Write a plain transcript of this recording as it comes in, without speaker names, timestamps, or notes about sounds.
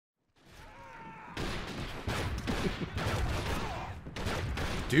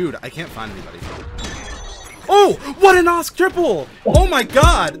Dude, I can't find anybody. Oh, what an Osk triple! Oh my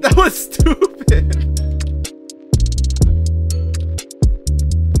god, that was stupid.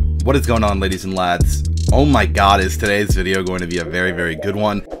 What is going on, ladies and lads? Oh my god, is today's video going to be a very, very good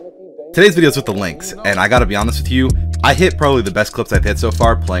one. Today's video is with the Lynx, and I gotta be honest with you, I hit probably the best clips I've hit so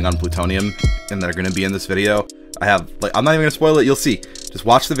far playing on Plutonium, and that are gonna be in this video. I'm not even gonna spoil it, you'll see. Just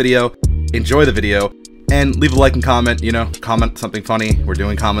watch the video, enjoy the video, and leave a like and comment, you know, comment something funny. We're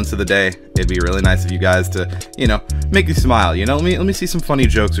doing comments of the day. It'd be really nice of you guys to, you know, make me smile, you know, let me see some funny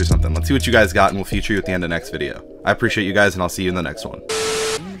jokes or something. Let's see what you guys got, and we'll feature you at the end of the next video. I appreciate you guys, and I'll see you in the next one.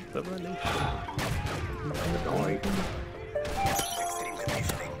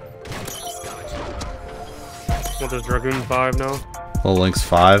 What, there's Dragoon 5 now? Well, Lynx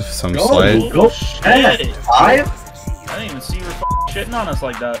 5, some Go, slight. go, shit. 5? I didn't even see you were shitting on us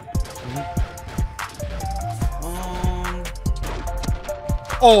like that.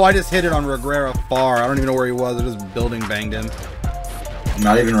 Oh, I just hit it on Reguera far. I don't even know where he was. I just building banged him. I'm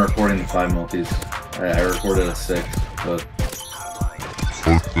not even recording the 5 multis. I recorded a 6, but...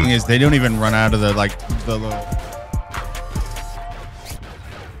 The thing is, they don't even run out of the, like, the little...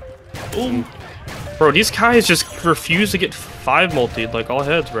 Ooh. Bro, these guys just refuse to get 5 multied, like all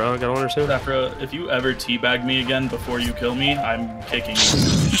heads, bro. I gotta understand. Afro, if you ever teabag me again before you kill me, I'm kicking you.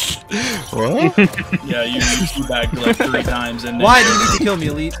 What? Yeah, you teabagged like 3 times and Why did you need to kill me,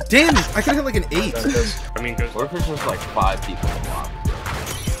 Elite? Damn it! I could hit like an 8. I mean, cause What if it's just like 5 people in one?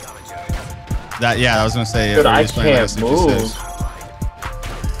 That, yeah, I was gonna say... Dude, I just playing can't like a move. 66.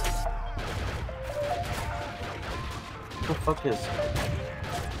 What the fuck is...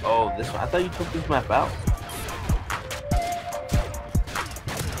 Oh, this one. I thought you took this map out.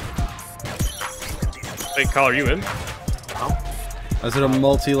 hey, Kyle, are you in? Is it a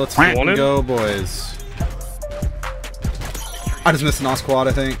multi? Let's Want it? go, boys. I just missed an Osk quad,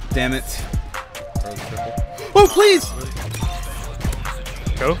 I think. Damn it. Oh, please!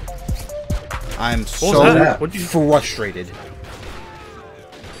 Go. I'm What so was that? What'd you... frustrated.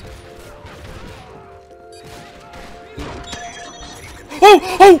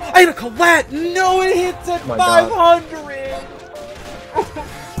 Oh, I had a collat! No, it hits at 500!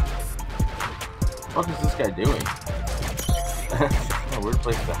 What is this guy doing? A weird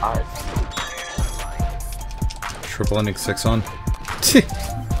place to hide. Triple ending 6 on.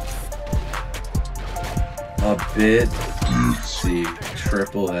 A bit... see.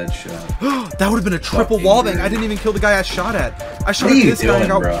 Triple headshot. That would have been a triple Fucking wallbang. rude. I didn't even kill the guy I shot at. I shot What are at you this guy and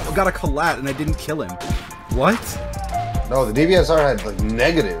doing, got a collat, and I didn't kill him. What? No, the DVSR had like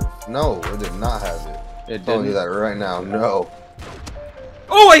negative. No, it did not have it. It Telling you didn't. that right now. No.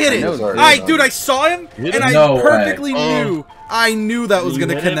 Oh, I hit it! know, sorry, Alright, man. dude, I saw him, and I No way. perfectly knew. I knew that was You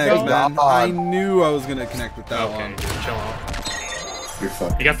gonna hit it, connect, bro? man. God. I knew I was gonna connect with that Okay, one. chill out. You're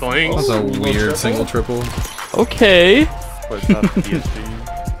fucking... You got the Lynx. That was a weird single triple. Okay. What's up, PSG?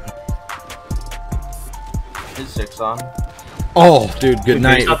 His 6 on. Oh, dude, good Dude,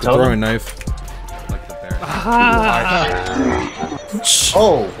 night stop with the telling throwing knife. Like the bear.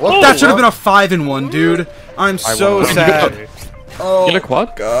 Oh, what? That should have been a 5-in-1, dude. I'm so sad. Oh, Get a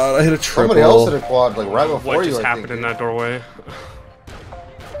quad? God, I hit a triple. Somebody else hit a quad like right before What you. just I happened think. in that doorway?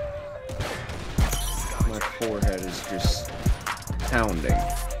 My forehead is just pounding.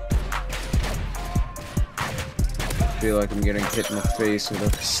 I feel like I'm getting hit in the face with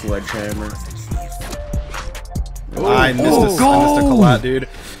a sledgehammer. I missed a collat, dude.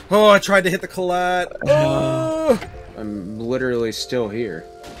 Oh, I tried to hit the collat. Oh. I'm literally still here.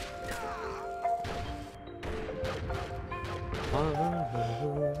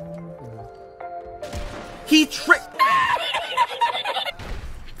 He tricked.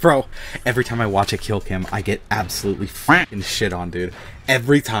 Bro, every time I watch a kill cam, I get absolutely fucking shit on, dude.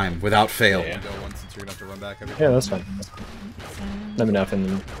 Every time, without fail. Yeah. Go once since you're gonna have to run back every Yeah, that's fine. Let me know if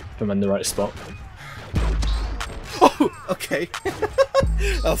I'm in the right spot. Oh, okay.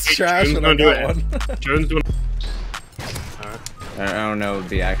 That was trash Jones and I gonna do got it. one. Jones doing. I don't know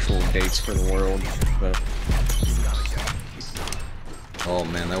the actual dates for the world, but Oh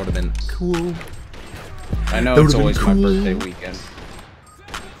man, that would have been cool. I know That it's would've been always my cool. birthday weekend.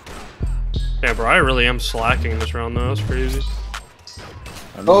 Yeah, bro, I really am slacking this round though. That's crazy.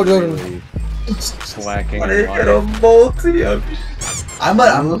 I'm Oh, Jordan. really slacking. I in didn't get a life. multi.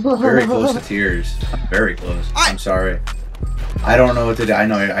 I'm very close to tears. I'm very close. I'm sorry. I don't know what to do. I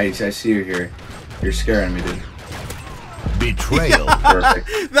know. I see you here. You're scaring me, dude. Betrayal. Perfect.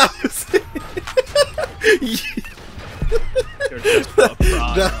 That was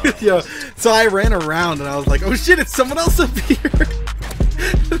Yo, so I ran around and I was like, oh shit, it's someone else up here.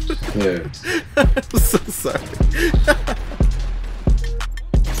 Dude. I'm so sorry.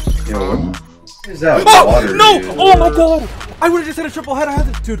 Yo, what is that Oh water, no! dude? Oh my god! I would have just hit a triple head.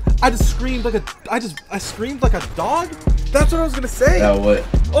 Dude, I just screamed like I screamed like a dog. That's what I was gonna say. That would.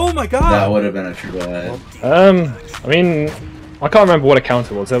 Oh my god! That would have been a triple head. I mean, I can't remember what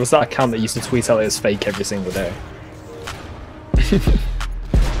account it was. There was that account that used to tweet out that it was fake every single day.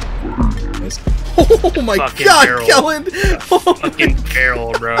 Oh my Fucking god, barrel. Kellen! Oh Fucking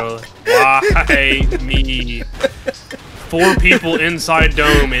barrel, bro. Why me? 4 people inside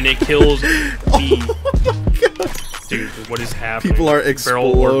dome and it kills me. Dude, what is happening? People are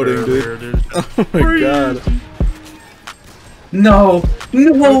Barrel warfare exploding, here, dude. Oh my god. No!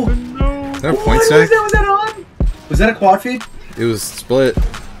 No! Is that a point stack? Was that on? Was that a quad feed? It was split.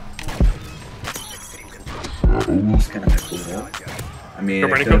 That's kind of cool. I mean,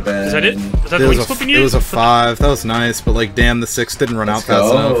 it could have been... Is that it? Is that It the was, Lynx flipping you? it was a 5. That was nice, but like, damn, the 6 didn't run out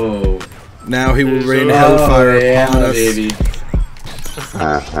fast enough. Now he will rain hellfire upon us. Baby.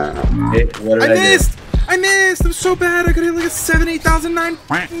 Hey, what did I missed! I missed! It was so bad. I could hit like a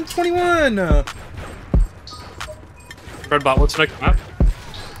 78,921. Redbot, what's the next map?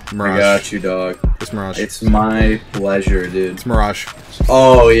 Mirage. I got you, dog. It's Mirage. It's my pleasure, dude. It's Mirage.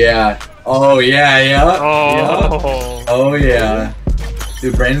 Oh, yeah. Oh, yeah, yeah. Oh. Yeah. Oh, yeah.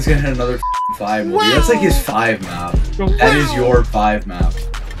 Dude, Brandon's gonna hit another 5 movie. That's like his 5 map. That is your 5 map.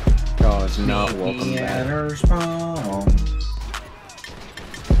 Oh, it's not welcome back.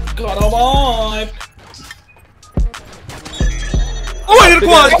 Got him on. Oh, I hit a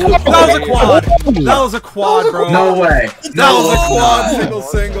quad! That was a quad! That was a quad, bro. No way. That was a quad,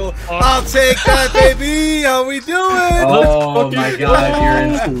 single. I'll take that, baby. How we doing? Oh my god, you're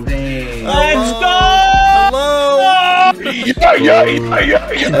insane. Let's go! Hello! Hey,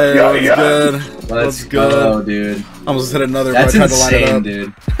 what's good? Let's go, dude. Almost hit another. That's but I tried to line it insane, up.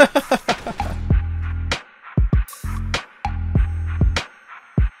 dude.